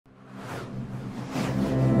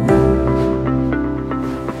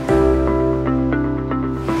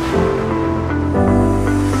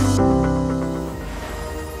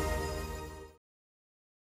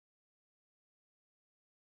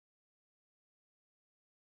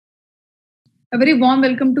A very warm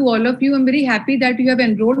welcome to all of you. I'm very happy that you have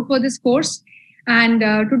enrolled for this course. And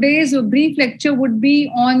today's brief lecture would be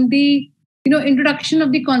on the introduction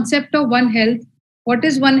of the concept of One Health. What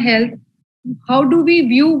is One Health? How do we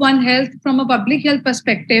view One Health from a public health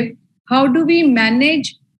perspective? How do we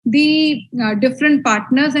manage the different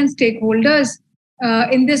partners and stakeholders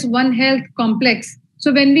in this One Health complex?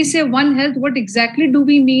 So when we say One Health, what exactly do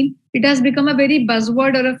we mean? It has become a very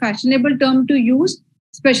buzzword or a fashionable term to use,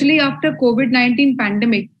 especially after COVID-19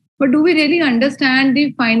 pandemic. But do we really understand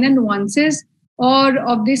the finer nuances or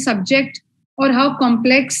of the subject, or how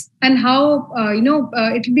complex and how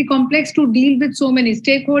it will be complex to deal with so many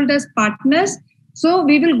stakeholders, partners? So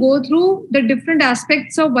we will go through the different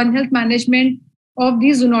aspects of One Health management of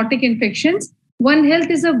these zoonotic infections. One Health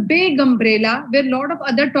is a big umbrella where a lot of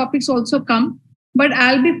other topics also come, but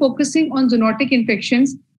I'll be focusing on zoonotic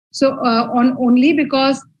infections. So on only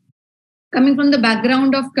because coming from the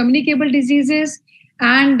background of communicable diseases,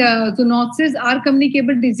 and zoonoses are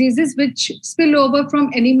communicable diseases which spill over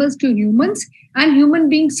from animals to humans, and human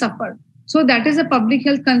beings suffer. So that is a public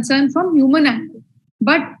health concern from human angle.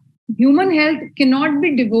 But human health cannot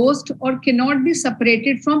be divorced or cannot be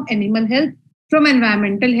separated from animal health, from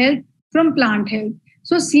environmental health, from plant health.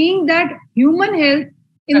 So seeing that human health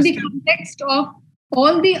in the context of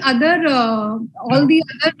all the other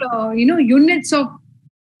units of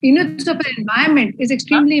an environment is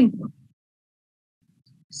extremely important.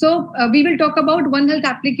 So we will talk about One Health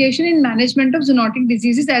application in management of zoonotic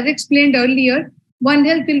diseases. As explained earlier, One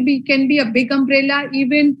Health can be a big umbrella.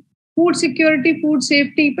 Even food security, food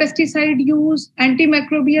safety, pesticide use,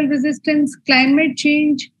 antimicrobial resistance, climate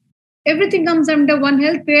change, everything comes under One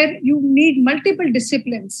Health, where you need multiple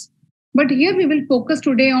disciplines. But here we will focus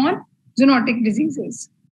today on zoonotic diseases.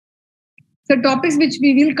 The topics which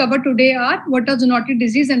we will cover today are: what are zoonotic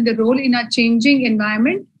disease and the role in our changing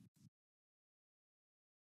environment,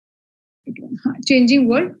 changing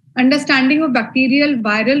world, understanding of bacterial,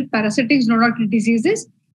 viral, parasitic, zoonotic diseases.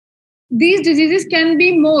 These diseases can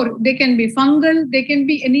be more. They can be fungal, they can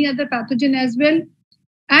be any other pathogen as well.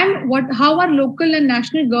 And how are local and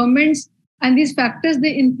national governments and these factors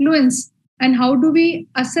they influence, and how do we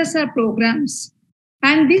assess our programs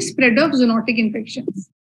and the spread of zoonotic infections.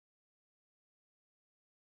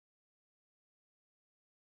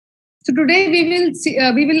 So today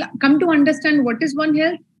we will come to understand what is One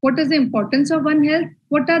Health, what is the importance of One Health,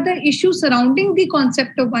 what are the issues surrounding the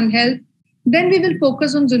concept of One Health. Then we will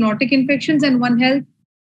focus on zoonotic infections and One Health.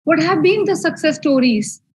 What have been the success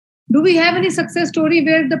stories? Do we have any success story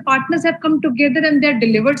where the partners have come together and they have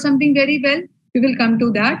delivered something very well? We will come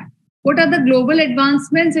to that. What are the global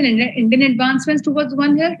advancements and Indian advancements towards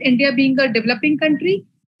One Health? India being a developing country,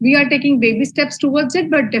 we are taking baby steps towards it,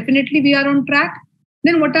 but definitely we are on track.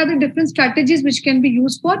 Then what are the different strategies which can be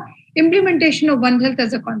used for implementation of One Health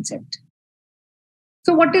as a concept?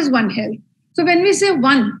 So what is One Health? So when we say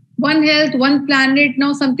one health, one planet,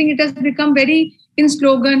 now something it has become very in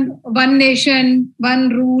slogan, one nation, one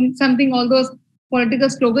rule, something, all those political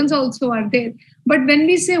slogans also are there. But when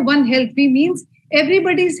we say One Health, we means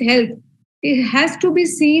everybody's health. It has to be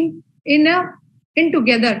seen in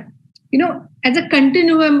together, as a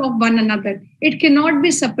continuum of one another. It cannot be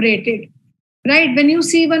separated. Right? When you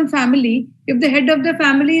see one family, if the head of the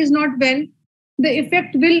family is not well, the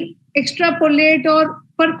effect will extrapolate or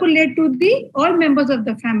percolate to the all members of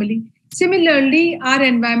the family. Similarly, our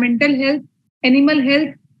environmental health, animal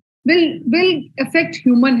health will affect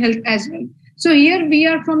human health as well. So here we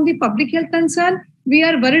are from the public health concern, we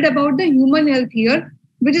are worried about the human health here,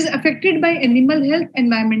 which is affected by animal health,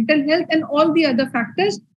 environmental health, and all the other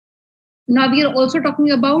factors. Now we are also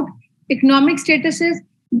talking about economic statuses,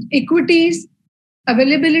 equities,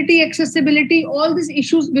 availability, accessibility. All these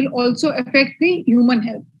issues will also affect the human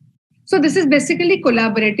health. So this is basically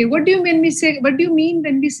collaborative. What do you mean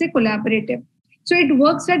when we say collaborative? So it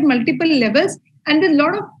works at multiple levels, and there's a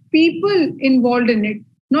lot of people involved in it.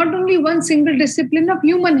 Not only one single discipline of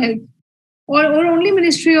human health or only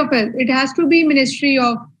Ministry of Health. It has to be Ministry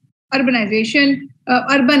of Urbanization,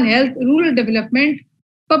 Urban Health, Rural Development,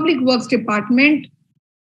 Public Works Department,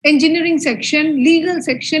 engineering section, legal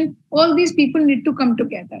section. All these people need to come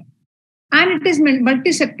together. And it is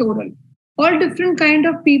multi-sectoral. All different kind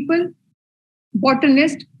of people,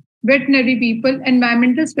 botanists, veterinary people,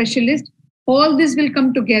 environmental specialists, all this will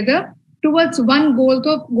come together towards one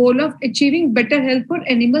goal of achieving better health for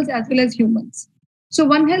animals as well as humans. So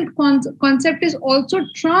One Health concept is also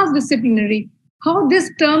transdisciplinary. How this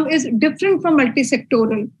term is different from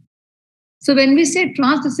multi-sectoral. So when we say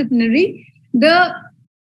transdisciplinary, the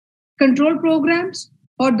control programs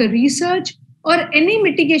or the research or any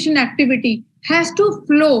mitigation activity has to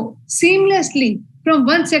flow seamlessly from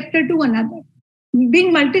one sector to another.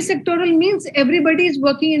 Being multi-sectoral means everybody is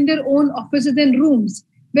working in their own offices and rooms.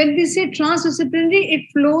 When we say transdisciplinary, it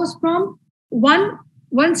flows from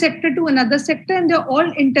one sector to another sector, and they're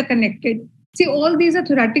all interconnected. See, all these are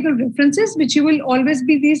theoretical references, which you will always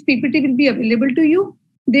be, these PPT will be available to you.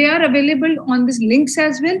 They are available on these links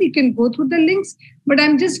as well. You can go through the links, but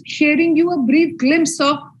I'm just sharing you a brief glimpse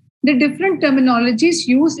of the different terminologies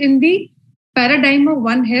used in the paradigm of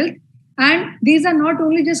One Health. And these are not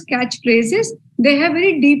only just catchphrases, they have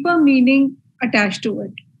very deeper meaning attached to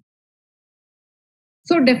it.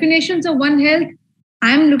 So definitions of One Health,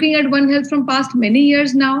 I'm looking at One Health from past many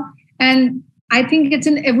years now, and I think it's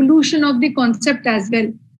an evolution of the concept as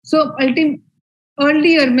well. So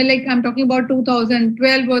earlier, like I'm talking about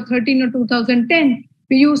 2012 or 13 or 2010,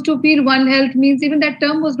 we used to feel One Health means, even that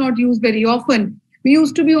term was not used very often. We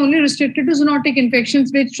used to be only restricted to zoonotic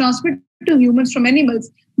infections which transmit to humans from animals.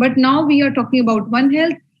 But now we are talking about One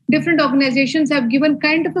Health. Different organizations have given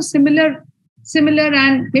kind of a similar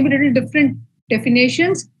and maybe a little different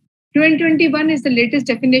definitions. 2021 is the latest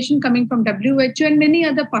definition coming from WHO and many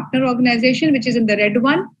other partner organizations, which is in the red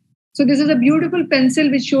one. So this is a beautiful pencil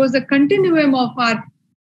which shows the continuum of our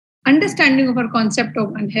understanding of our concept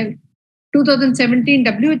of One Health. 2017,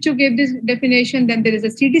 WHO gave this definition, then there is a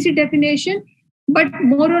CDC definition, but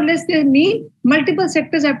more or less they mean multiple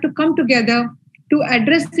sectors have to come together to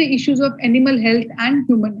address the issues of animal health and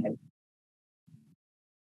human health.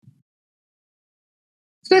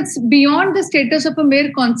 So it's beyond the status of a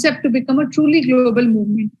mere concept to become a truly global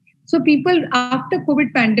movement. So people after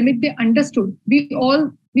COVID pandemic, they understood. We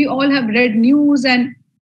all have read news, and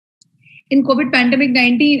in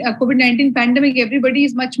COVID-19 pandemic, everybody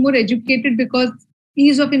is much more educated because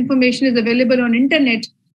ease of information is available on internet.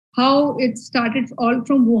 How it started all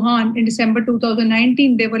from Wuhan in December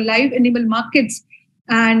 2019. There were live animal markets,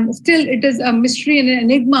 and still it is a mystery and an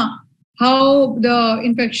enigma how the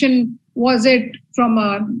infection was it from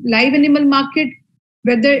a live animal market,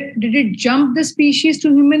 whether did it jump the species to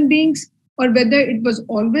human beings, or whether it was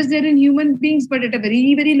always there in human beings but at a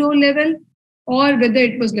very, very low level, or whether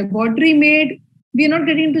it was laboratory made. We are not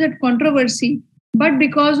getting into that controversy. But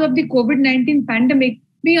because of the COVID-19 pandemic,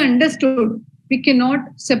 we understood we cannot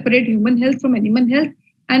separate human health from animal health.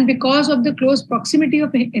 And because of the close proximity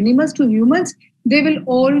of animals to humans, they will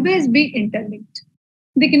always be interlinked.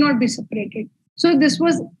 They cannot be separated. So this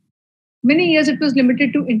was, many years it was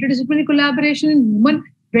limited to interdisciplinary collaboration in human,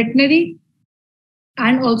 veterinary,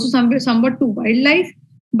 and also somewhat to wildlife.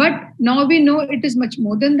 But now we know it is much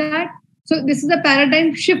more than that. So this is a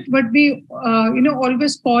paradigm shift, what we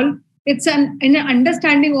always call. It's an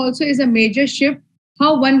understanding also is a major shift,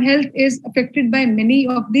 how One Health is affected by many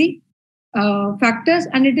of the factors.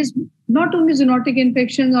 And it is not only zoonotic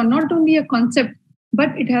infections or not only a concept, but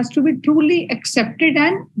it has to be truly accepted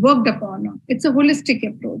and worked upon. It's a holistic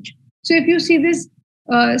approach. So if you see this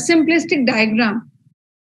simplistic diagram,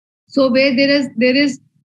 so where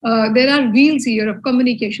there are wheels here of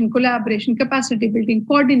communication, collaboration, capacity building,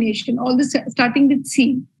 coordination, all this starting with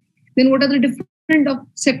C. Then what are the different of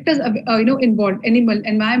sectors involved? Animal,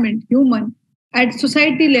 environment, human. At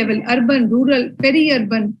society level, urban, rural,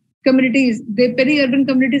 peri-urban communities. The peri-urban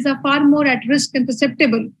communities are far more at risk and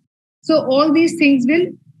susceptible. So all these things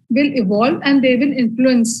will evolve and they will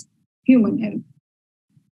influence human health.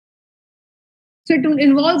 So it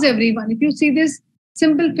involves everyone. If you see this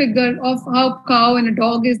simple figure of how cow and a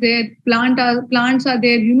dog is there, plants are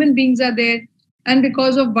there, human beings are there, and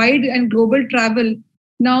because of wide and global travel,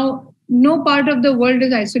 now no part of the world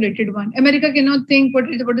is isolated one. America cannot think what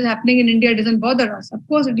is happening in India doesn't bother us. Of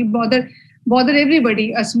course, it will bother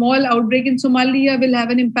everybody. A small outbreak in Somalia will have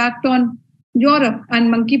an impact on Europe,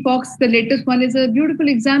 and monkeypox, the latest one, is a beautiful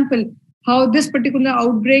example how this particular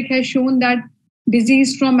outbreak has shown that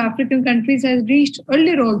disease from African countries has reached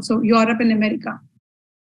earlier also Europe and America.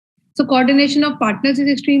 So coordination of partners is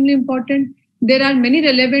extremely important. There are many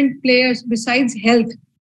relevant players besides health.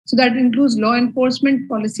 So that includes law enforcement,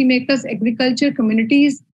 policymakers, agriculture,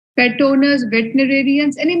 communities, pet owners,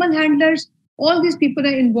 veterinarians, animal handlers. All these people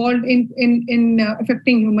are involved in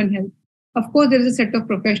affecting human health. Of course, there is a set of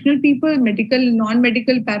professional people, medical,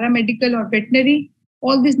 non-medical, paramedical, or veterinary.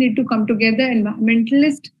 All these need to come together,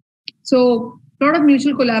 environmentalist. So a lot of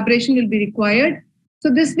mutual collaboration will be required. So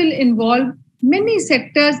this will involve many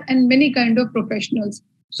sectors and many kind of professionals.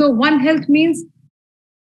 So One Health means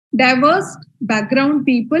diverse background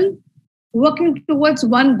people working towards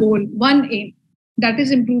one goal, one aim. That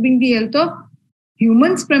is improving the health of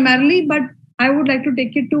humans primarily, but I would like to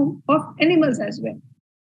take it to of animals as well.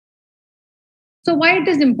 So why it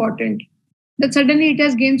is important? that suddenly it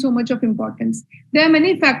has gained so much of importance. There are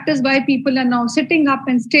many factors why people are now sitting up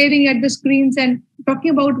and staring at the screens and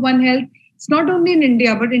talking about One Health. It's not only in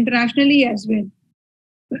India, but internationally as well.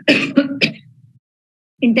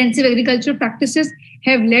 Intensive agricultural practices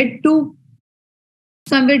have led to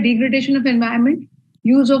somewhere degradation of environment,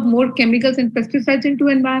 use of more chemicals and pesticides into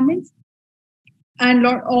environments. And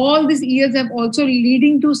all these years have also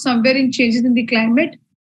leading to somewhere in changes in the climate.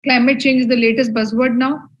 Climate change is the latest buzzword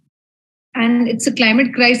now. And it's a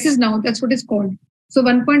climate crisis now. That's what it's called. So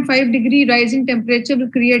 1.5 degree rise in temperature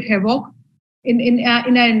will create havoc in our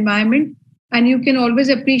environment. And you can always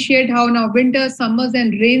appreciate how now winters, summers,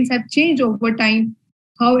 and rains have changed over time.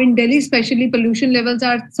 How in Delhi, especially, pollution levels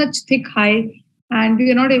are such thick high, and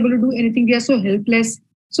we are not able to do anything. We are so helpless.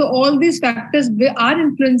 So all these factors are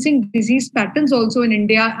influencing disease patterns also in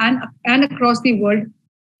India and across the world.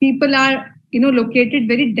 People are located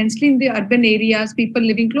very densely in the urban areas. People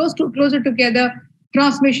living closer together.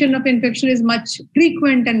 Transmission of infection is much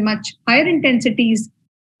frequent and much higher intensities.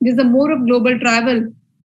 There's a more of global travel.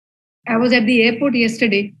 I was at the airport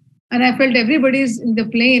yesterday, and I felt everybody's in the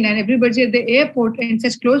plane and everybody's at the airport in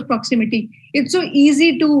such close proximity. It's so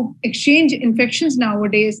easy to exchange infections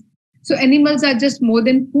nowadays. So animals are just more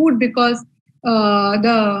than food, because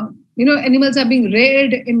animals are being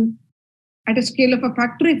reared at a scale of a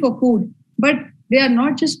factory for food. But they are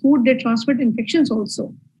not just food; they transmit infections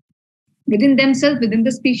also within themselves, within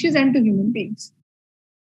the species, and to human beings.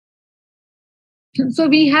 So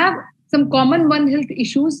we have some common One Health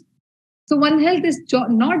issues. So One Health is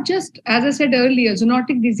not just, as I said earlier,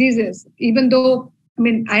 zoonotic diseases, even though,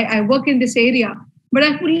 I work in this area, but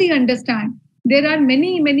I fully understand there are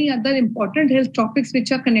many other important health topics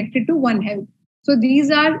which are connected to One Health. So these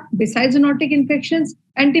are, besides zoonotic infections,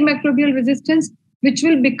 antimicrobial resistance, which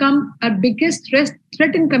will become our biggest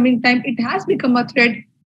threat in coming time. It has become a threat.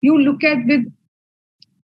 You look at with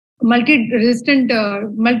multi-drug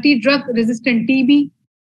resistant TB,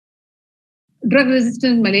 drug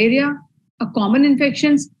resistant malaria, a common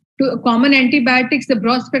infections, to common antibiotics. The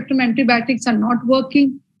broad spectrum antibiotics are not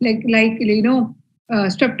working, like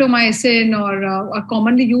streptomycin or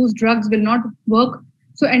commonly used drugs will not work.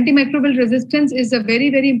 So antimicrobial resistance is a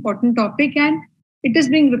very, very important topic, and it is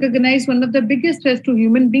being recognized one of the biggest threats to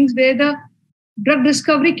human beings, where the drug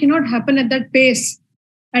discovery cannot happen at that pace.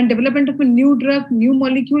 And development of a new drug, new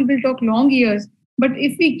molecule will take long years. But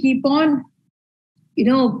if we keep on,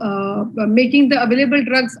 making the available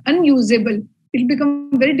drugs unusable, it will become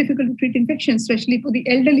very difficult to treat infections, especially for the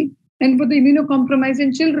elderly and for the immunocompromised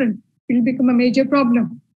in children. It will become a major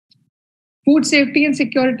problem. Food safety and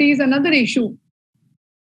security is another issue.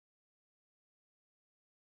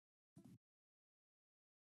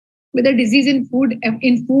 Whether disease in food,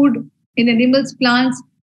 in animals, plants,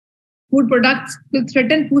 food products will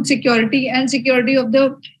threaten food security and security of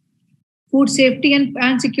the food safety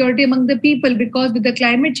and security among the people, because with the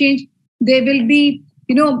climate change, there will be,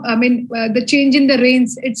 the change in the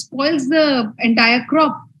rains, it spoils the entire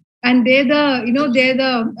crop, and the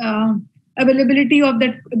availability of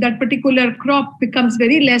that particular crop becomes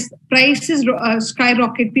very less. Prices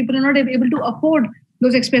skyrocket. People are not able to afford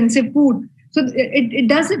those expensive food. So it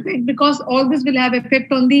does affect, because all this will have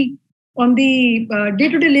effect on the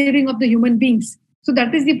day-to-day living of the human beings. So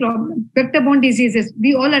that is the problem. Vector-borne diseases.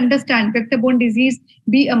 We all understand vector-borne disease,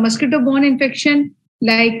 be a mosquito-borne infection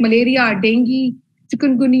like malaria, dengue,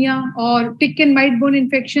 chikungunya, or tick and mite-borne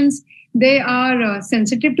infections. They are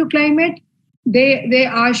sensitive to climate. They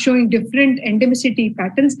are showing different endemicity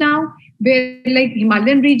patterns now, where like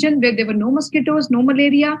Himalayan region, where there were no mosquitoes, no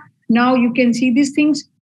malaria. Now you can see these things.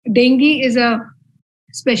 Dengue is a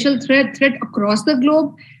special threat across the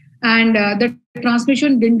globe, and the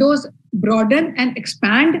transmission windows broaden and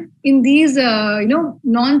expand in these,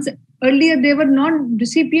 earlier they were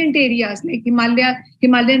non-recipient areas like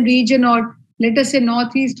Himalayan region, or let us say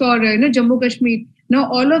Northeast, or Jammu Kashmir.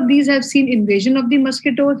 Now all of these have seen invasion of the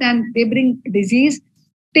mosquitoes, and they bring disease.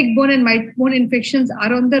 Tick-borne and mite-borne infections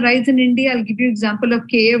are on the rise in India. I'll give you example of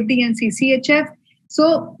KFD and CCHF.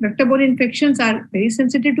 So vector-borne infections are very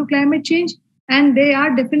sensitive to climate change, and they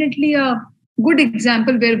are definitely a good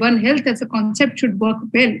example where One Health as a concept should work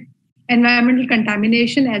well. Environmental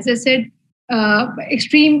contamination, as I said,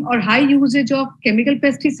 extreme or high usage of chemical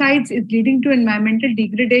pesticides is leading to environmental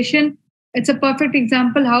degradation. It's a perfect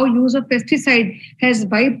example how use of pesticide has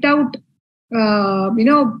wiped out,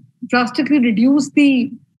 drastically reduced the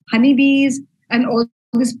honeybees and all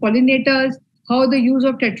these pollinators. How the use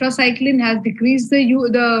of tetracycline has decreased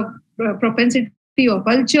the propensity of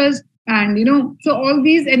vultures, and so all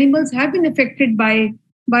these animals have been affected by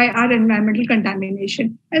our environmental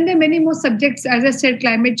contamination. And there are many more subjects, as I said,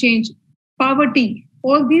 climate change, poverty,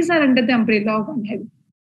 all these are under the umbrella of One Health.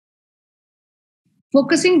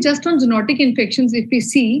 Focusing just on zoonotic infections, if we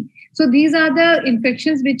see, so these are the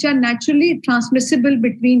infections which are naturally transmissible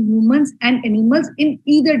between humans and animals in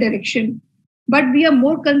either direction. But we are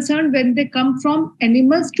more concerned when they come from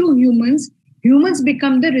animals to humans. Humans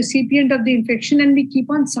become the recipient of the infection and we keep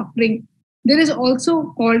on suffering. There is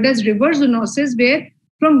also called as reverse zoonosis, where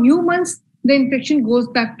from humans, the infection goes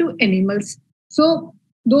back to animals. So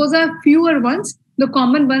those are fewer ones. The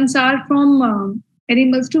common ones are from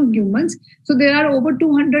animals to humans. So there are over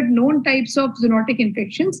 200 known types of zoonotic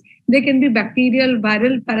infections. They can be bacterial,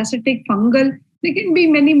 viral, parasitic, fungal. There can be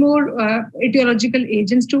many more etiological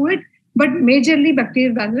agents to it, but majorly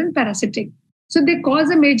bacterial, viral, and parasitic. So they cause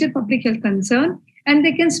a major public health concern, and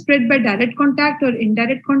they can spread by direct contact or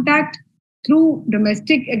indirect contact, through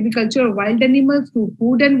domestic agriculture or wild animals, through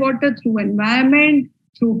food and water, through environment,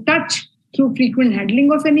 through touch, through frequent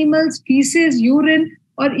handling of animals, feces, urine,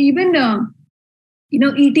 or even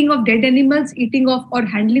eating of dead animals, eating of or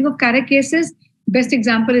handling of carcasses. Best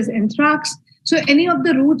example is anthrax. So any of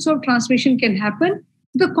the routes of transmission can happen.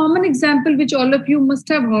 The common example, which all of you must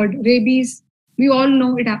have heard, rabies. We all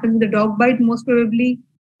know it happens with the dog bite, most probably.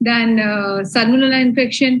 Then salmonella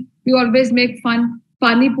infection. We always make fun.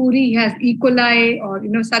 Pani puri has E. coli or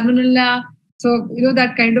salmonella. So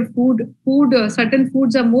that kind of food. Certain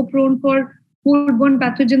foods are more prone for foodborne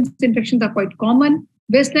pathogens. Infections are quite common.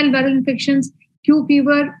 West Nile viral infections. Q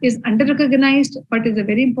fever is under-recognized, but is a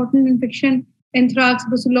very important infection. Anthrax,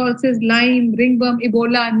 brucellosis, Lyme, ringworm,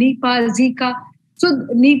 Ebola, Nipah, Zika. So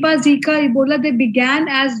Nipah, Zika, Ebola, they began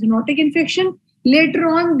as zoonotic infection. Later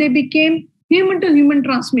on, they became human-to-human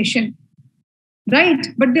transmission, right?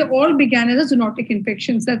 But they all began as a zoonotic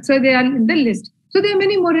infections. That's why they are in the list. So there are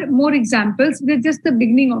many more examples. They're just the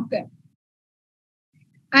beginning of them.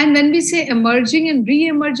 And when we say emerging and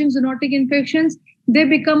re-emerging zoonotic infections, they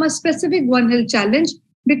become a specific One Health challenge,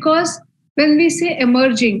 because when we say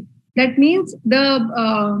emerging, that means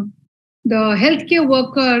the healthcare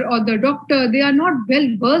worker or the doctor, they are not well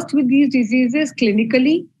versed with these diseases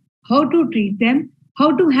clinically, how to treat them,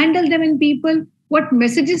 how to handle them in people, what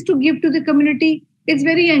messages to give to the community. It's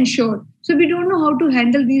very unsure. So we don't know how to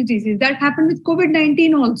handle these diseases. That happened with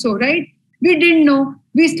COVID-19 also, right? We didn't know.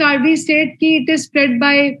 We said it is spread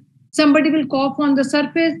by somebody will cough on the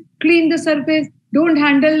surface, clean the surface, don't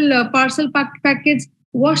handle parcel packets,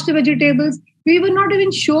 wash the vegetables. We were not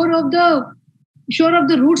even sure of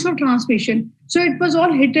the routes of transmission. So it was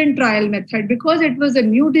all hit and trial method, because it was a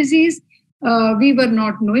new disease. We were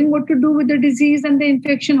not knowing what to do with the disease and the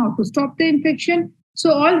infection, how to stop the infection.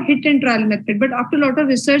 So all hit and trial method. But after a lot of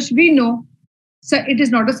research, we know so it is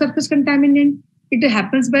not a surface contaminant. It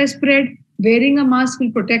happens by spread. Wearing a mask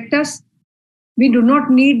will protect us. We do not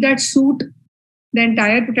need that suit, the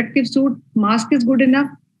entire protective suit. Mask is good enough.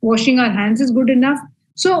 Washing our hands is good enough.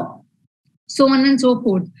 So on and so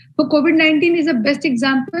forth. So COVID-19 is the best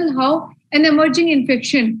example how an emerging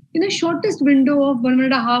infection, in the shortest window of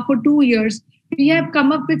 1.5 or 2 years, we have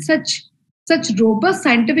come up with such robust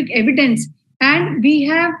scientific evidence, and we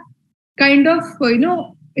have kind of,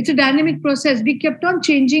 it's a dynamic process. We kept on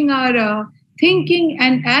changing our thinking,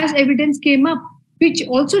 and as evidence came up, which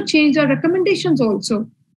also changed our recommendations also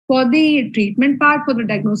for the treatment part, for the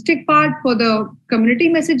diagnostic part, for the community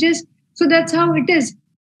messages. So that's how it is.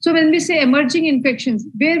 So when we say emerging infections,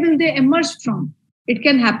 where will they emerge from? It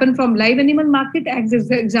can happen from live animal market, as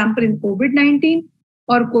an example in COVID-19,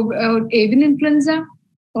 or avian influenza,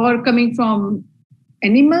 or coming from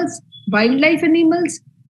animals, wildlife animals,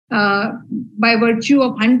 by virtue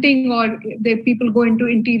of hunting, or the people go into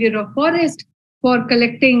interior of forest for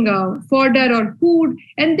collecting fodder or food,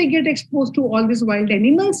 and they get exposed to all these wild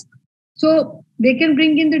animals. So they can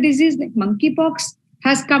bring in the disease, like monkeypox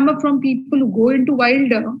has come up from people who go into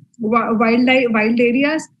wild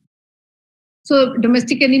areas. So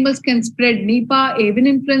domestic animals can spread Nipah, avian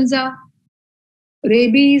influenza,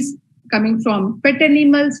 rabies coming from pet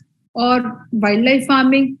animals or wildlife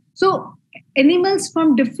farming. So animals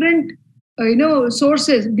from different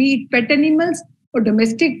sources, be it pet animals or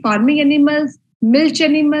domestic farming animals, milch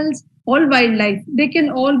animals, all wildlife, they can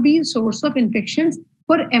all be source of infections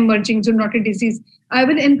for emerging zoonotic disease. I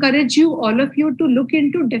will encourage you, all of you, to look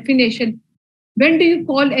into definition. When do you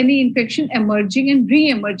call any infection emerging and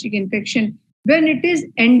re-emerging infection? When it is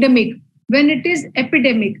endemic, when it is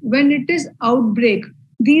epidemic, when it is outbreak.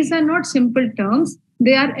 These are not simple terms.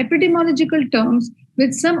 They are epidemiological terms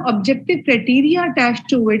with some objective criteria attached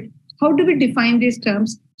to it. How do we define these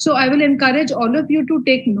terms? So I will encourage all of you to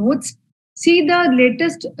take notes. See the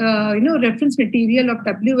latest reference material of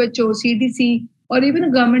WHO, CDC, or even the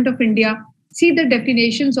Government of India. See the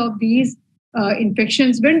definitions of these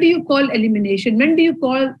infections? When do you call elimination? When do you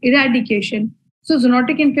call eradication? So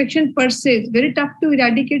zoonotic infection per se is very tough to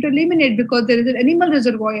eradicate or eliminate because there is an animal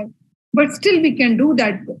reservoir, but still we can do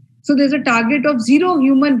that. So there's a target of 0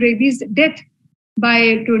 human rabies death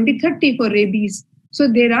by 2030 for rabies. So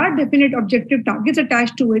there are definite objective targets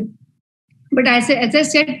attached to it. But as I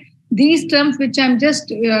said, these terms which I'm just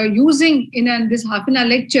using in this half an hour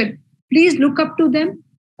lecture, please look up to them,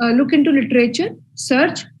 look into literature,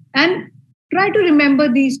 search, and try to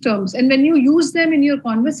remember these terms. And when you use them in your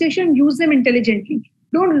conversation, use them intelligently.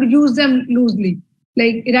 Don't use them loosely.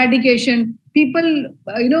 Like eradication, people,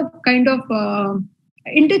 kind of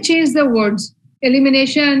interchange the words.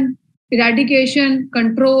 Elimination, eradication,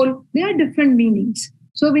 control, they are different meanings.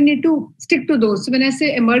 So we need to stick to those. So when I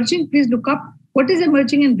say emerging, please look up what is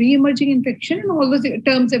emerging and re-emerging infection and all those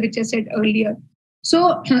terms which I said earlier.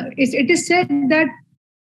 So it is said that,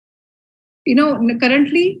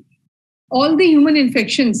 currently all the human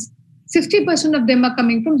infections, 60% of them are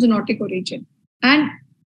coming from zoonotic origin. And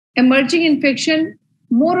emerging infection,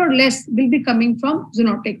 more or less, will be coming from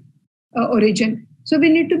zoonotic origin. So we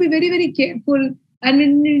need to be very, very careful, and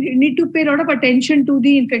we need to pay a lot of attention to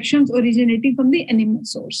the infections originating from the animal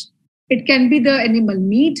source. It can be the animal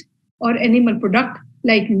meat or animal product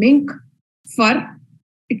like mink, fur.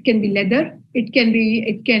 It can be leather. It can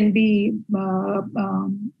be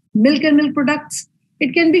milk and milk products.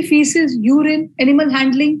 It can be feces, urine, animal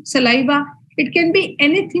handling, saliva. It can be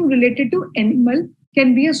anything related to animal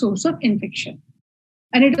can be a source of infection.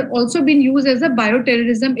 And it has also been used as a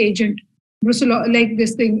bioterrorism agent, like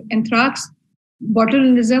this thing, anthrax,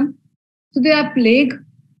 botulism. So they are plague.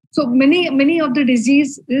 So many of the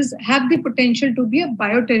diseases have the potential to be a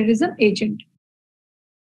bioterrorism agent.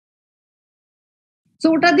 So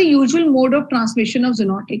what are the usual mode of transmission of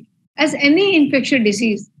zoonotic? As any infectious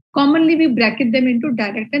disease, commonly we bracket them into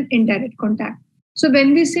direct and indirect contact. So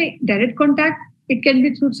when we say direct contact, it can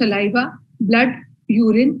be through saliva, blood,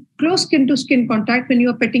 urine, close skin to skin contact when you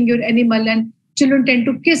are petting your animal, and children tend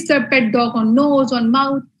to kiss their pet dog on nose, on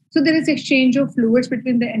mouth. So there is exchange of fluids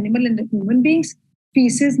between the animal and the human beings,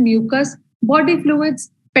 feces, mucus, body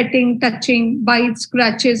fluids, petting, touching, bites,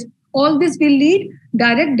 scratches. All this will lead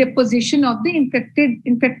direct deposition of the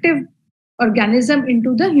infective organism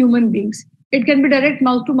into the human beings. It can be direct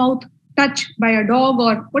mouth-to-mouth touch by a dog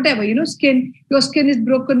or whatever, skin. Your skin is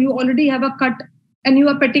broken, you already have a cut, and you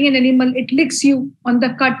are petting an animal, it licks you on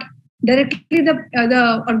the cut. Directly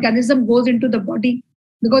the organism goes into the body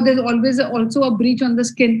because there's always also a breach on the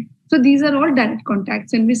skin. So these are all direct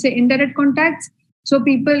contacts. When we say indirect contacts, so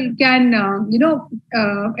people can,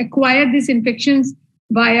 acquire these infections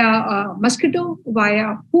via mosquito,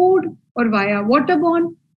 via food, or via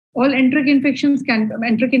waterborne. All enteric infections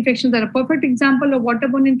are a perfect example of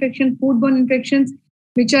waterborne infection, foodborne infections,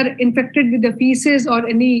 which are infected with the feces or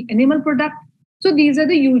any animal product. So these are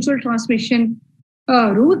the usual transmission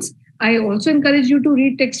routes. I also encourage you to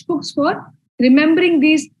read textbooks for remembering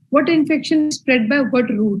these, what infection is spread by what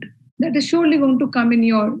route. That is surely going to come in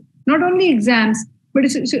your, not only exams, but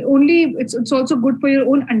it's also good for your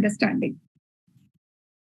own understanding.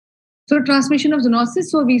 So transmission of zoonosis,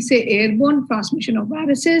 so we say airborne, transmission of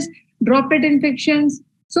viruses, droplet infections.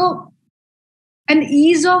 So an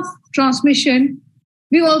ease of transmission,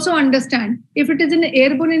 we also understand. If it is an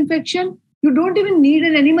airborne infection, you don't even need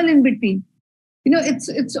an animal in between.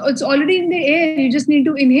 It's already in the air. You just need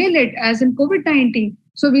to inhale it, as in COVID-19.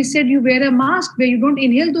 So we said you wear a mask where you don't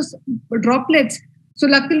inhale those droplets. So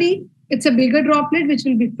luckily, it's a bigger droplet which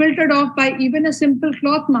will be filtered off by even a simple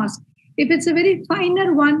cloth mask. If it's a very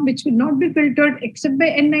finer one, which will not be filtered except by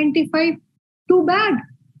N95, too bad,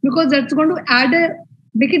 because that's going to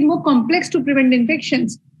make it more complex to prevent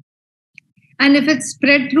infections. And if it's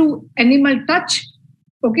spread through animal touch,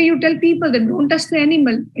 okay, you tell people that don't touch the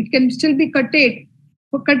animal. It can still be curtailed.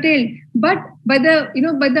 But by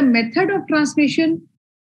the method of transmission,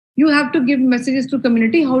 you have to give messages to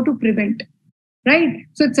community how to prevent. Right?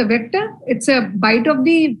 So it's a vector, it's a bite of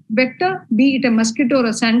the vector, be it a mosquito or a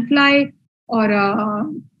sandfly or a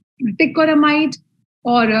tick or a mite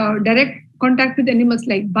or a direct contact with animals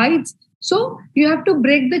like bites. So you have to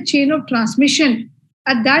break the chain of transmission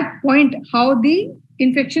at that point, how the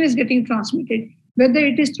infection is getting transmitted, whether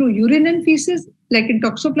it is through urine and feces, like in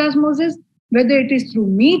toxoplasmosis, whether it is through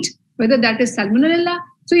meat, whether that is salmonella.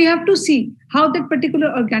 So you have to see how that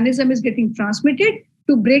particular organism is getting transmitted.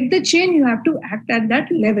 To break the chain, you have to act at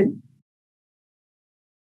that level.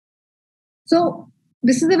 So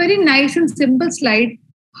this is a very nice and simple slide,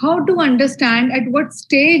 how to understand at what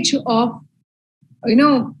stage of,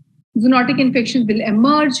 zoonotic infection will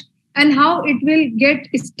emerge and how it will get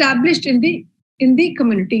established in the in the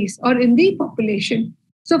communities or in the population.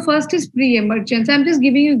 So first is pre-emergence. I'm just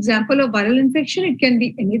giving you example of viral infection. It can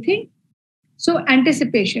be anything. So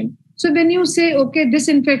anticipation. So when you say, okay, this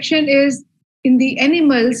infection is in the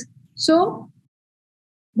animals, so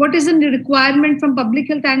what is the requirement from public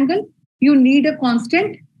health angle? You need a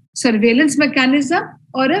constant surveillance mechanism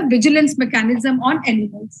or a vigilance mechanism on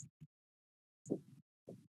animals.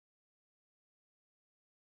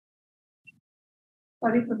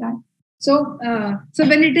 Sorry for that. So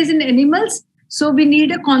when it is in animals, so we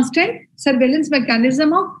need a constant surveillance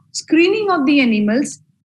mechanism of screening of the animals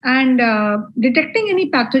and detecting any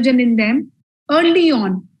pathogen in them early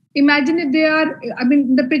on. Imagine if they are, I mean,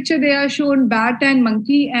 in the picture they are shown bat and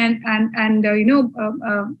monkey and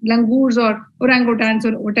langurs or orangutans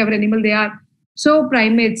or whatever animal they are. So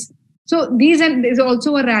primates. So these, and there's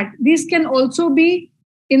also a rat. These can also be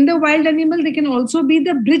in the wild animal. They can also be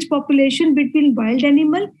the bridge population between wild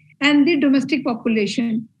animal and the domestic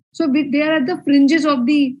population. So they are at the fringes of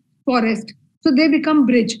the forest. So they become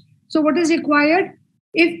bridge. So what is required?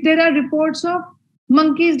 If there are reports of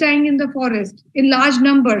monkeys dying in the forest in large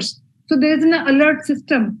numbers, so there is an alert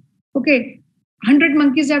system. Okay, 100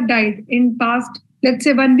 monkeys have died in past, let's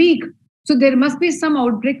say 1 week. So there must be some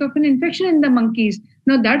outbreak of an infection in the monkeys.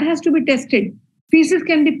 Now that has to be tested. Feces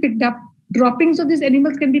can be picked up. Droppings of these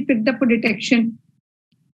animals can be picked up for detection.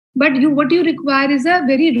 But what you require is a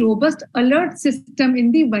very robust alert system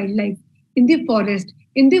in the wildlife, in the forest,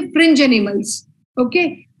 in the fringe animals,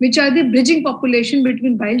 okay, which are the bridging population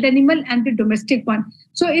between wild animal and the domestic one.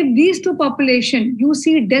 So if these two population, you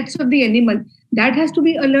see deaths of the animal, that has to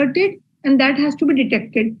be alerted and that has to be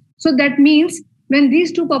detected. So that means when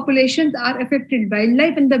these two populations are affected,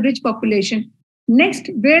 wildlife and the bridge population, next,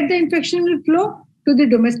 where the infection will flow? To the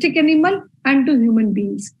domestic animal and to human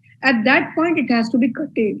beings. At that point, it has to be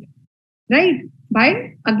curtailed, right?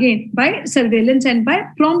 By surveillance and by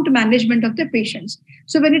prompt management of the patients.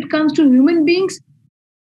 So when it comes to human beings,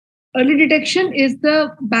 early detection is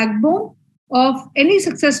the backbone of any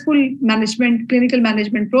successful clinical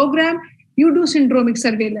management program. You do syndromic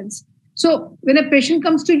surveillance. So when a patient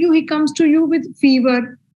comes to you, he comes to you with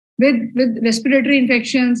fever, with respiratory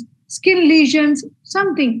infections, skin lesions,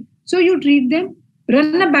 something. So you treat them,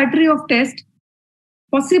 run a battery of tests,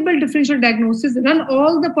 possible differential diagnosis, run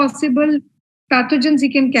all the possible pathogens he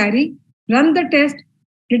can carry, run the test,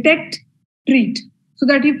 detect, treat, so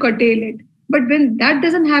that you curtail it. But when that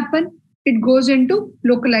doesn't happen, it goes into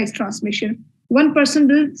localized transmission. One person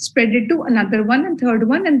will spread it to another one and third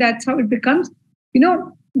one, and that's how it becomes,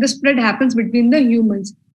 the spread happens between the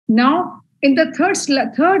humans. Now, in the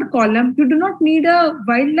third column, you do not need a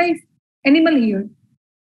wildlife animal here.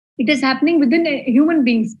 It is happening within human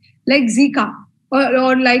beings, like Zika,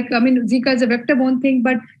 or Zika is a vector-borne thing,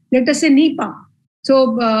 but let us say Nipah.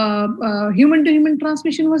 So human-to-human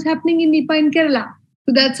transmission was happening in Nipah in Kerala.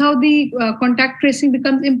 So that's how the contact tracing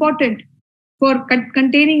becomes important for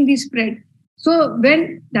containing the spread. So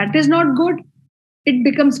when that is not good, it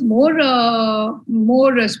becomes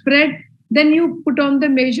more spread. Then you put on the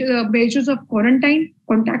measures of quarantine,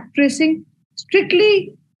 contact tracing,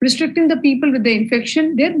 strictly restricting the people with the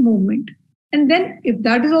infection, their movement. And then if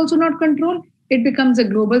that is also not controlled, it becomes a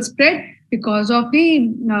global spread because of the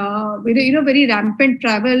very rampant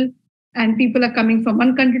travel, and people are coming from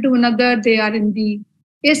one country to another. They are in the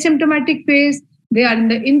asymptomatic phase. They are in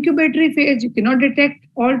the incubatory phase. You cannot detect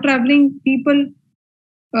all traveling people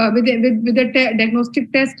with a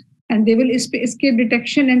diagnostic test, and they will escape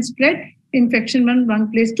detection and spread infection from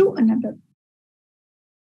one place to another.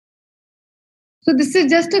 So this is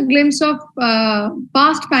just a glimpse of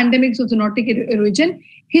past pandemics of zoonotic origin.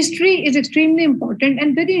 History is extremely important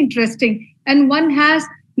and very interesting, and one has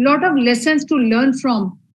a lot of lessons to learn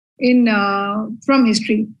from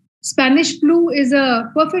history. Spanish flu is a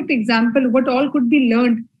perfect example of what all could be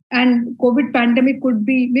learned, and COVID pandemic could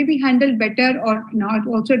be maybe handled better, or not.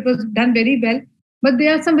 Also, it was done very well. But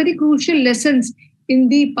there are some very crucial lessons in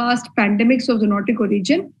the past pandemics of zoonotic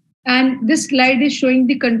origin. And this slide is showing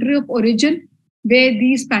the country of origin where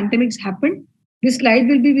these pandemics happened. This slide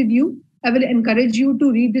will be with you. I will encourage you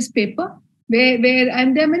to read this paper,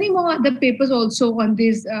 and there are many more other papers also on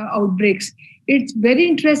these outbreaks. It's very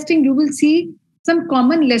interesting. You will see some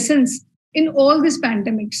common lessons in all these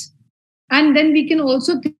pandemics. And then we can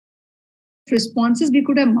also think responses we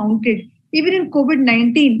could have mounted. Even in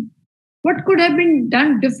COVID-19, what could have been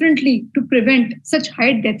done differently to prevent such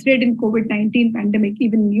high death rate in COVID-19 pandemic,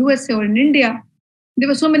 even in USA or in India? There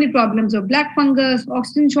were so many problems of black fungus,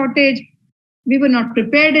 oxygen shortage. We were not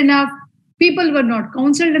prepared enough. People were not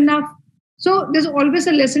counseled enough. So there's always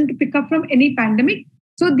a lesson to pick up from any pandemic.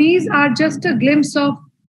 So these are just a glimpse of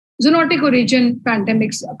zoonotic origin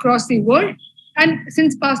pandemics across the world and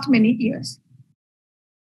since past many years.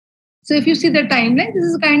 So if you see the timeline, this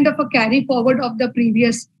is kind of a carry forward of the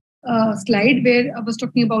previous slide where I was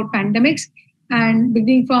talking about pandemics, and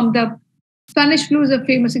beginning from the Spanish flu is a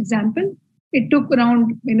famous example. It took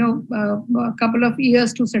around a couple of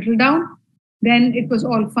years to settle down. Then it was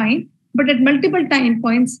all fine. But at multiple time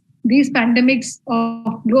points, these pandemics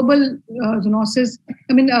of global zoonosis,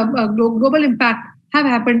 global impact have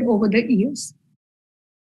happened over the years.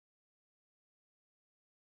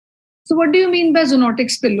 So what do you mean by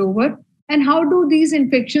zoonotic spillover? And how do these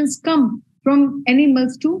infections come from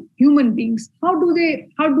animals to human beings? How do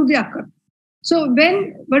they occur? So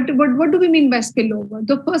what do we mean by spillover?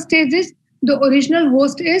 The first stage is the original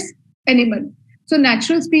host is animal. So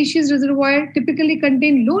natural species reservoir typically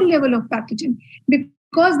contain low level of pathogen.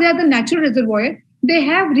 Because they are the natural reservoir, they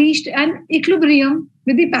have reached an equilibrium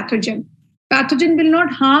with the pathogen. Pathogen will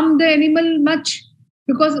not harm the animal much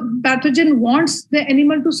because pathogen wants the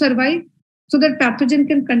animal to survive so that pathogen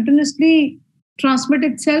can continuously transmit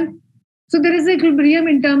itself. So there is equilibrium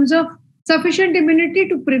in terms of sufficient immunity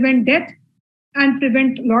to prevent death and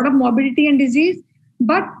prevent a lot of morbidity and disease,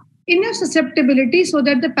 but enough susceptibility so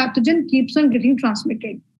that the pathogen keeps on getting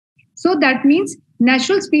transmitted. So that means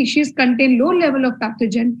natural species contain low level of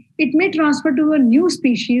pathogen. It may transfer to a new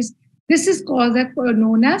species. This is called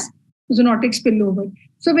known as zoonotic spillover.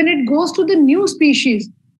 So when it goes to the new species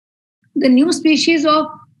of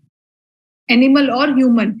animal or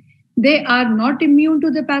human, they are not immune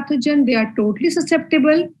to the pathogen. They are totally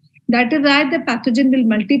susceptible. That is why the pathogen will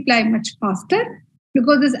multiply much faster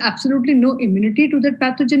because there's absolutely no immunity to that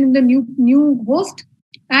pathogen in the new host,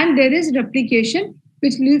 and there is replication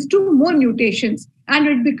which leads to more mutations,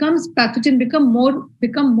 and pathogen become more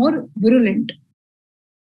virulent.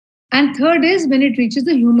 And third is when it reaches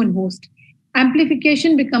the human host,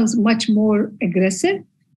 amplification becomes much more aggressive.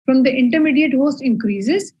 From the intermediate host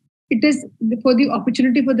increases. It is for the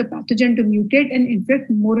opportunity for the pathogen to mutate and infect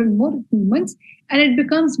more and more humans, and it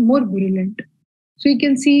becomes more virulent. So you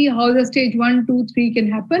can see how the stage 1, 2, 3 can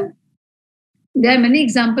happen. There are many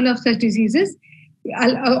examples of such diseases.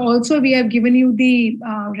 Also, we have given you the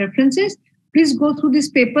references. Please go through these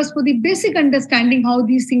papers for the basic understanding how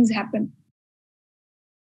these things happen.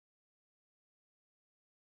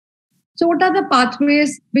 So what are the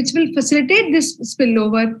pathways which will facilitate this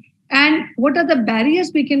spillover, and what are the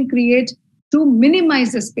barriers we can create to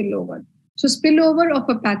minimize the spillover? So spillover of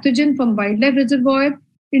a pathogen from wildlife reservoir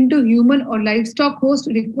into human or livestock host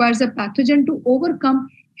requires a pathogen to overcome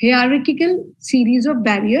hierarchical series of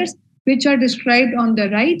barriers which are described on the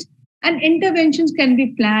right, and interventions can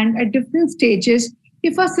be planned at different stages.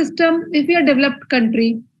 If we are a developed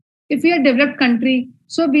country,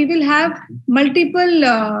 so we will have multiple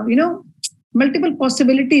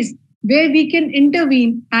possibilities where we can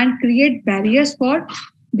intervene and create barriers for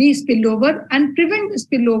the spillover and prevent the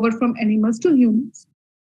spillover from animals to humans.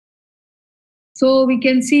 So we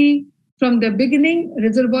can see from the beginning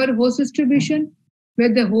reservoir host distribution,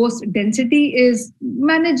 where the host density is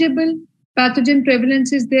manageable, pathogen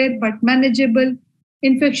prevalence is there but manageable,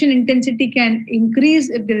 infection intensity can increase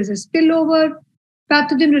if there is a spillover,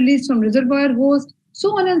 pathogen release from reservoir host,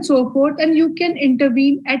 so on and so forth, and you can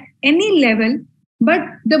intervene at any level. But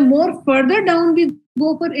the more further down we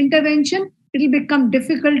go for intervention, it will become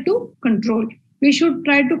difficult to control. We should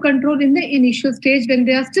try to control in the initial stage when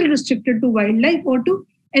they are still restricted to wildlife or to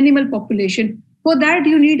animal population. For that,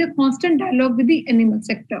 you need a constant dialogue with the animal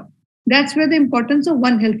sector. That's where the importance of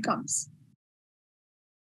One Health comes.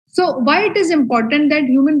 So why it is important that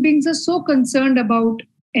human beings are so concerned about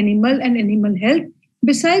animal and animal health?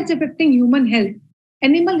 Besides affecting human health,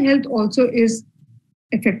 animal health also is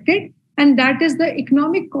affected, and that is the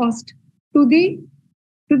economic cost to the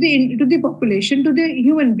population, to the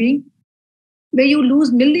human being, where you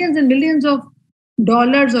lose millions and millions of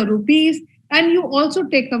dollars or rupees, and you also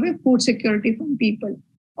take away food security from people.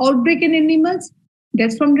 Outbreak in animals,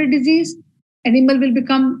 death from the disease, animal will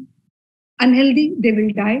become unhealthy, they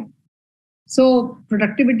will die. So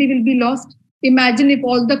productivity will be lost. Imagine if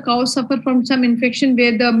all the cows suffer from some infection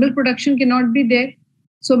where the milk production cannot be there.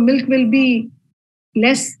 So milk will be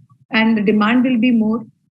less and the demand will be more.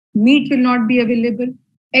 Meat will not be available.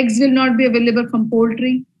 Eggs will not be available from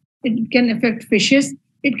poultry. It can affect fishes.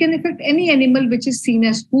 It can affect any animal which is seen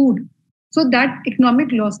as food. So that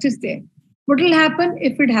economic loss is there. What will happen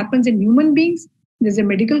if it happens in human beings? There's a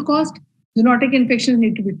medical cost. Zoonotic infections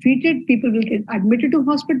need to be treated. People will get admitted to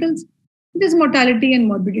hospitals. There's mortality and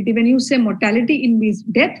morbidity. When you say mortality, it means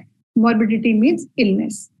death. Morbidity means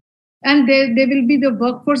illness. And there will be the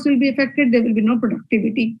workforce will be affected. There will be no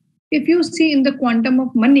productivity. if you see in the quantum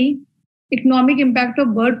of money, economic impact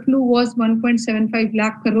of bird flu was 1.75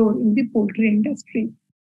 lakh crore in the poultry industry.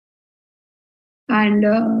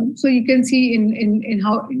 And so you can see in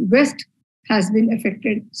how West has been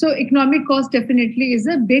affected. So economic cost definitely is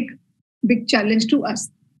a big challenge to us.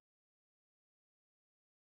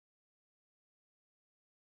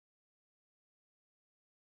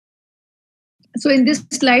 So in this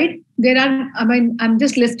slide, I'm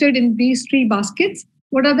just listed in these three baskets.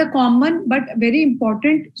 What are the common but very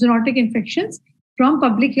important zoonotic infections from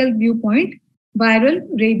public health viewpoint? Viral,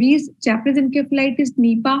 rabies, Japanese encephalitis,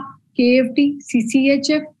 Nipah, KFT,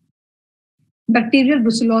 CCHF, bacterial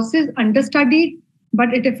brucellosis, understudied,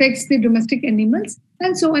 but it affects the domestic animals,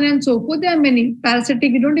 and so on and so forth. There are many.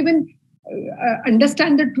 Parasitic, we don't even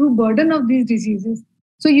understand the true burden of these diseases.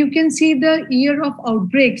 So you can see the year of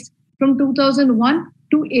outbreaks from 2001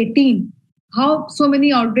 to 18, how so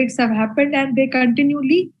many outbreaks have happened and they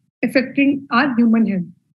continually affecting our human health.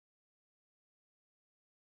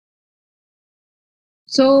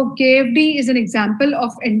 So KFD is an example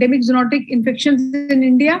of endemic zoonotic infections in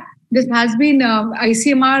India. This has been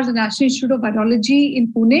ICMR, the National Institute of Virology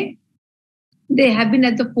in Pune. They have been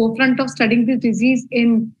at the forefront of studying this disease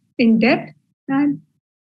in depth. And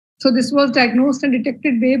so this was diagnosed and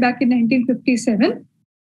detected way back in 1957.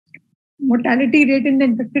 Mortality rate in the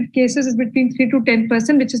infected cases is between 3 to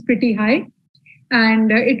 10%, which is pretty high.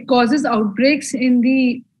 And it causes outbreaks in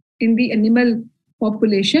the animal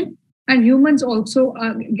population. And humans also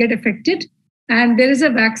get affected. And there is a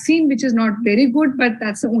vaccine which is not very good, but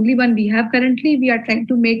that's the only one we have currently. We are trying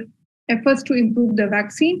to make efforts to improve the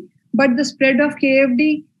vaccine. But the spread of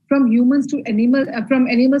KFD from humans to animals, from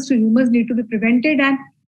animals to humans need to be prevented. And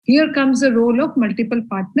here comes the role of multiple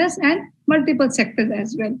partners and multiple sectors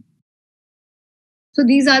as well. So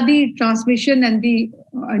these are the transmission and the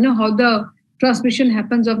how the transmission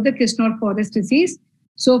happens of the Kisnor forest disease.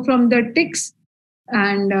 So from the ticks,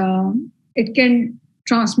 and it can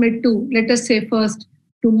transmit to, let us say first,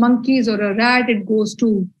 to monkeys or a rat. It goes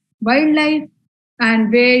to wildlife, and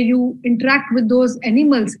where you interact with those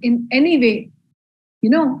animals in any way.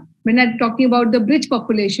 When I'm talking about the bridge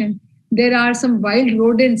population, there are some wild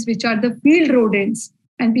rodents which are the field rodents,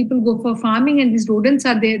 and people go for farming, and these rodents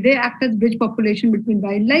are there. They act as bridge population between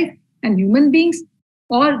wildlife and human beings,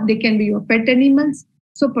 or they can be your pet animals.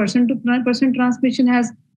 So person to person transmission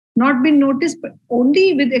has not been noticed, but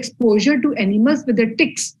only with exposure to animals with the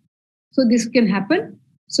ticks. So this can happen.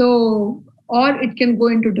 So, or it can go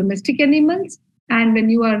into domestic animals. And when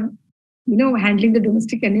you are, handling the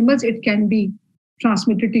domestic animals, it can be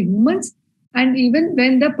transmitted to humans. And even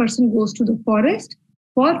when the person goes to the forest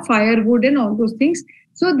for firewood and all those things.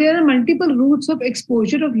 So there are multiple routes of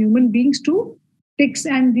exposure of human beings to ticks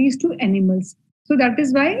and these to animals. So that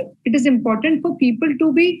is why it is important for people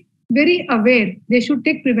to be very aware. They should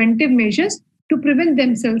take preventive measures to prevent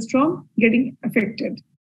themselves from getting affected.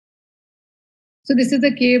 So this is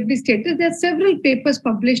the KFD status. There are several papers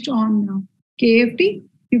published on KFD.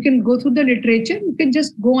 You can go through the literature. You can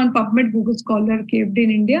just go on PubMed, Google Scholar, KFD in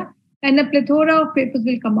India, and a plethora of papers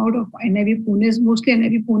will come out of NIV Pune's, mostly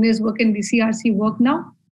NIV Pune's work and VCRC work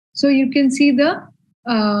now. So you can see the,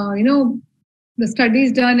 the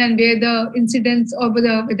studies done and where the incidents or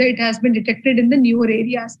whether it has been detected in the newer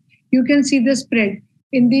areas. You can see the spread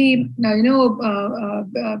in the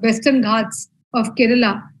Western Ghats of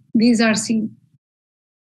Kerala. These are seen.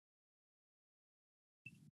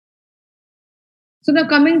 So now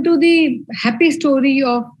coming to the happy story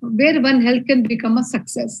of where One Health can become a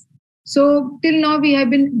success. So till now we have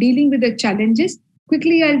been dealing with the challenges.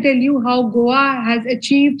 Quickly, I'll tell you how Goa has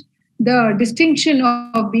achieved the distinction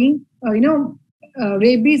of being,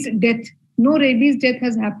 rabies death. No rabies death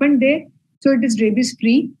has happened there. So it is rabies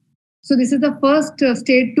free. So this is the first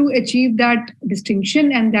state to achieve that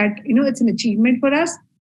distinction, and that, it's an achievement for us.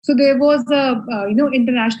 So there was a,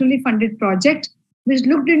 internationally funded project which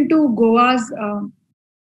looked into Goa's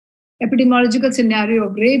epidemiological scenario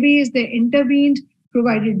of rabies. They intervened,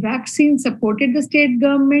 provided vaccines, supported the state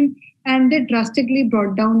government, and they drastically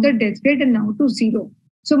brought down the death rate and now to zero.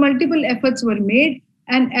 So multiple efforts were made.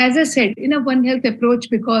 And as I said, in a One Health approach,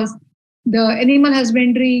 because the animal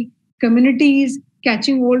husbandry, communities,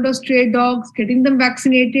 catching hold of stray dogs, getting them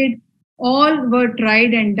vaccinated, all were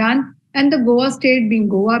tried and done. And the Goa state, being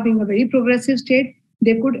a very progressive state,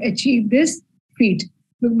 they could achieve this feat.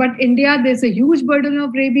 But India, there's a huge burden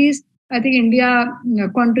of rabies. I think India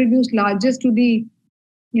contributes largest to the,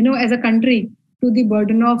 as a country, to the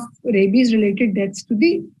burden of rabies-related deaths to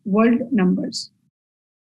the world numbers.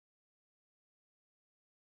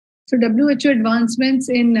 So WHO advancements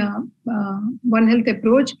in One Health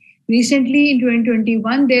approach Recently, in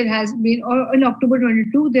 2021, there has been, or in October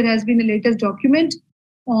 22, there has been a latest document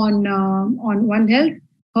on One Health,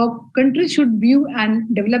 how countries should view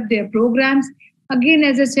and develop their programs. Again,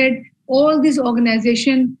 as I said, all these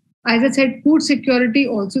organizations, as I said, food security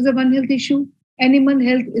also is a One Health issue. Animal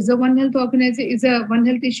health is a One Health organization, is a One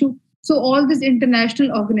Health issue. So all these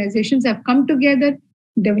international organizations have come together,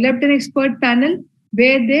 developed an expert panel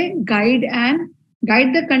where they guide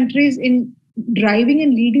the countries in driving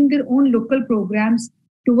and leading their own local programs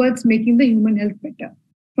towards making the human health better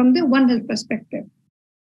from the One Health perspective.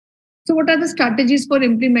 So, what are the strategies for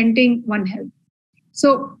implementing One Health?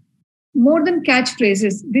 So, more than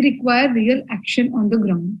catchphrases, we require real action on the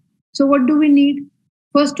ground. So, what do we need?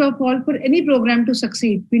 First of all, for any program to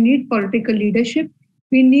succeed, we need political leadership,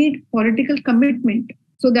 we need political commitment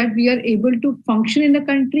so that we are able to function in the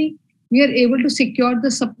country, we are able to secure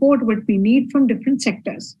the support what we need from different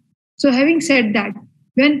sectors. So, having said that,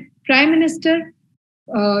 when Prime Minister,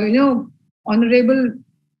 Honorable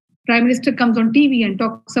Prime Minister comes on TV and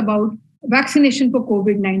talks about vaccination for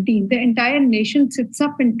COVID-19, the entire nation sits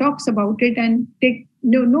up and talks about it and take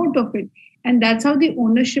note of it. And that's how the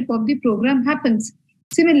ownership of the program happens.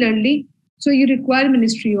 Similarly, so you require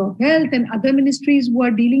Ministry of Health and other ministries who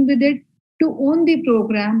are dealing with it to own the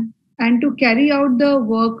program and to carry out the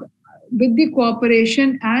work with the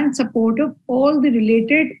cooperation and support of all the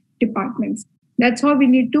related departments. That's how we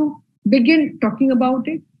need to begin talking about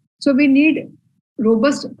it. So we need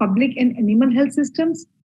robust public and animal health systems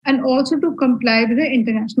and also to comply with the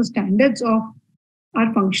international standards of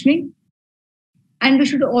our functioning. And we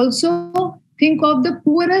should also think of the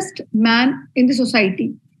poorest man in the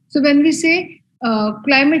society. So when we say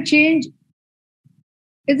climate change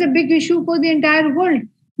is a big issue for the entire world,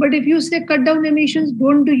 but if you say cut down emissions,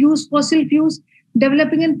 don't use fossil fuels,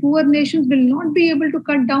 developing and poor nations will not be able to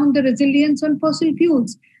cut down the resilience on fossil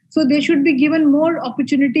fuels. So they should be given more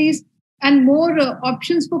opportunities and more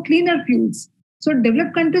options for cleaner fuels. So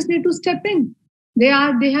developed countries need to step in. They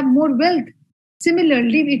have more wealth.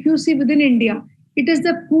 Similarly, if you see within India, it is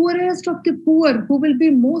the poorest of the poor who will be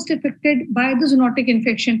most affected by the zoonotic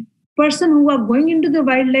infection. Person who are going into the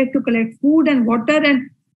wildlife to collect food and water and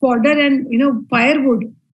fodder and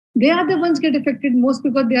firewood, they are the ones get affected most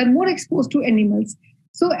because they are more exposed to animals.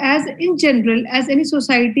 So as in general, as any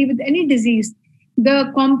society with any disease,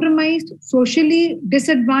 the compromised, socially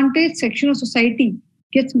disadvantaged section of society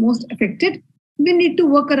gets most affected. We need to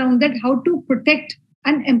work around that, how to protect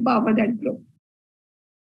and empower that group.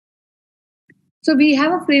 So we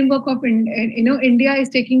have a framework of, India is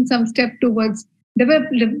taking some step towards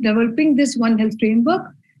developing this One Health framework.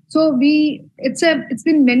 So it's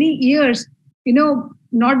been many years,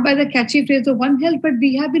 not by the catchy phrase of One Health, but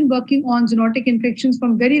we have been working on zoonotic infections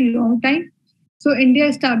from very long time. So India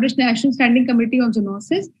established National Standing Committee on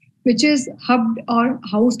Zoonoses, which is hubbed or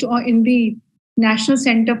housed in the National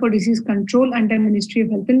Center for Disease Control under Ministry of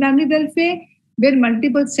Health and Family Welfare, where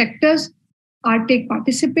multiple sectors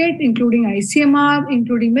participate, including ICMR,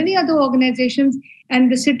 including many other organizations,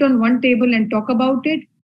 and they sit on one table and talk about it.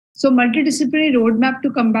 So multidisciplinary roadmap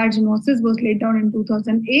to combat zoonosis was laid down in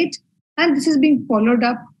 2008, and this is being followed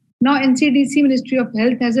up. Now NCDC, Ministry of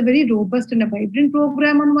Health, has a very robust and a vibrant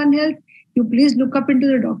program on One Health. You please look up into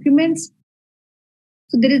the documents.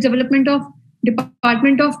 So there is development of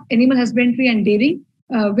Department of Animal Husbandry and Dairy,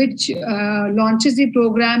 which launches the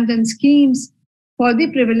programs and schemes for the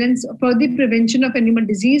prevention of animal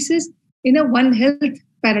diseases in a One Health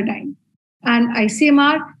paradigm. And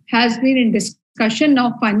ICMR has been in discussion.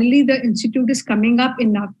 Now, finally, the institute is coming up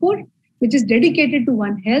in Nagpur, which is dedicated to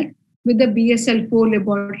One Health with the BSL-4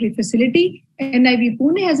 laboratory facility. NIV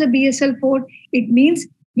Pune has a BSL-4. It means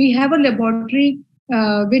we have a laboratory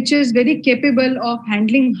which is very capable of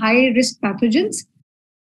handling high-risk pathogens,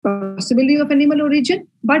 possibly of animal origin,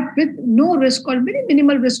 but with no risk or very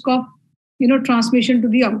minimal risk of transmission to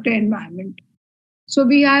the outer environment. So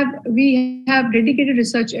we have dedicated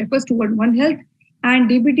research efforts toward One Health, and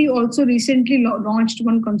DBT also recently launched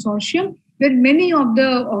one consortium where many of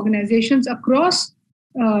the organizations across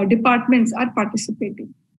departments are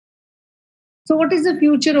participating. So what is the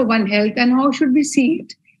future of One Health and how should we see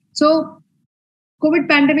it? So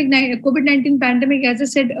COVID-19 pandemic, as I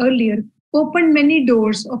said earlier, opened many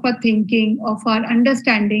doors of our thinking, of our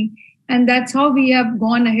understanding, and that's how we have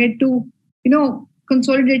gone ahead to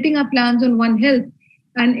consolidating our plans on One Health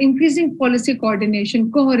and increasing policy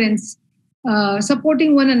coordination, coherence,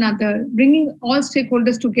 supporting one another, bringing all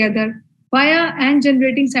stakeholders together via and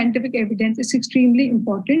generating scientific evidence is extremely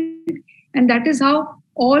important. And that is how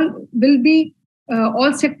all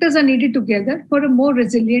sectors are needed together for a more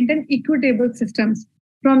resilient and equitable systems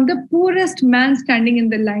from the poorest man standing in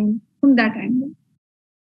the line from that angle.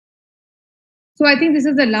 So I think this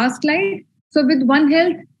is the last slide. So with One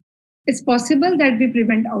Health, it's possible that we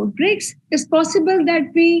prevent outbreaks. It's possible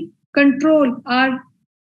that we control our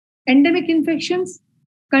endemic infections,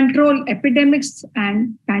 control epidemics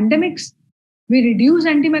and pandemics. We reduce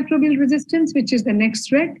antimicrobial resistance, which is the next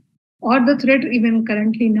threat, or the threat even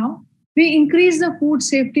currently now. We increase the food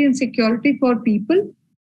safety and security for people,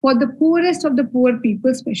 for the poorest of the poor people,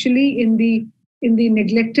 especially in the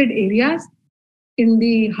neglected areas, in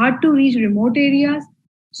the hard to reach remote areas.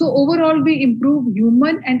 So overall, we improve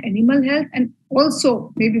human and animal health, and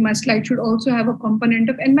also maybe my slide should also have a component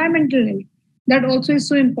of environmental health. That also is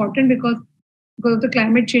so important because of the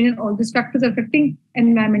climate change and all these factors affecting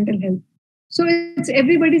environmental health. So it's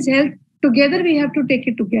everybody's health. Together, we have to take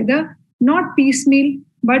it together, not piecemeal,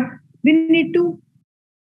 but we need to,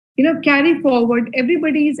 carry forward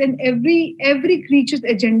everybody's and every creature's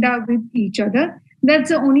agenda with each other. That's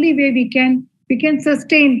the only way we can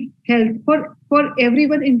sustain health for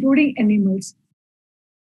everyone, including animals.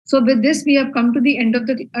 So with this, we have come to the end of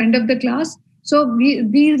the class. So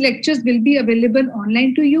these lectures will be available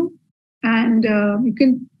online to you, and you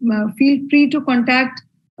can feel free to contact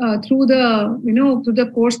through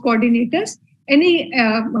the course coordinators. Any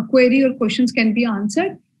query or questions can be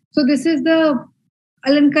answered. So this is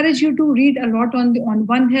I'll encourage you to read a lot on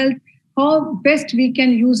One Health, how best we can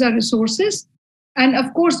use our resources. And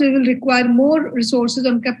of course, we will require more resources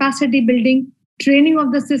on capacity building, training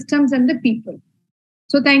of the systems and the people.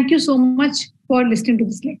 So thank you so much for listening to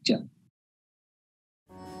this lecture.